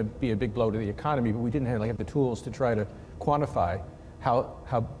this was going to be a big blow to the economy, but we didn't have the tools to try to quantify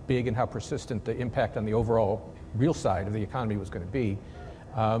how big and how persistent the impact on the overall real side of the economy was going to be.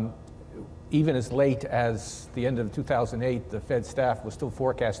 Even as late as the end of 2008, the Fed staff was still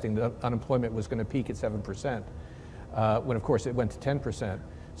forecasting that unemployment was going to peak at 7%, when of course it went to 10%.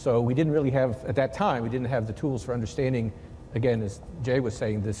 So we didn't really have, at that time, we didn't have the tools for understanding, again, as Jay was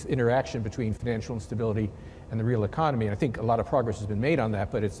saying, this interaction between financial instability and the real economy. And I think a lot of progress has been made on that,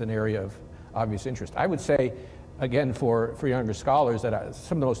 but it's an area of obvious interest. I would say, again, for younger scholars, that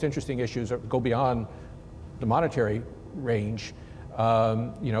some of the most interesting issues go beyond the monetary range.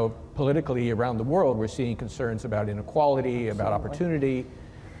 Politically around the world, we're seeing concerns about inequality, about opportunity,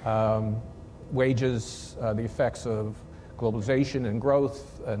 wages, the effects of globalization and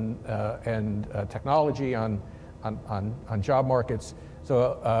growth and technology on job markets.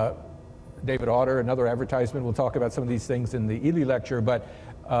 So David Autor, another advertisement, will talk about some of these things in the Ely lecture, but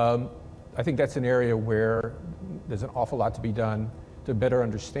I think that's an area where there's an awful lot to be done to better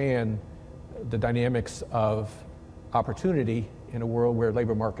understand the dynamics of opportunity in a world where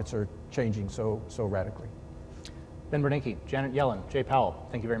labor markets are changing so radically. Ben Bernanke, Janet Yellen, Jay Powell,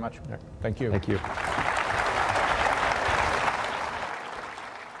 thank you very much. Thank you. Thank you.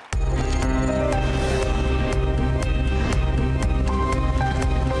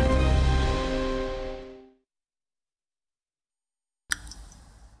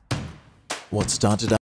 What started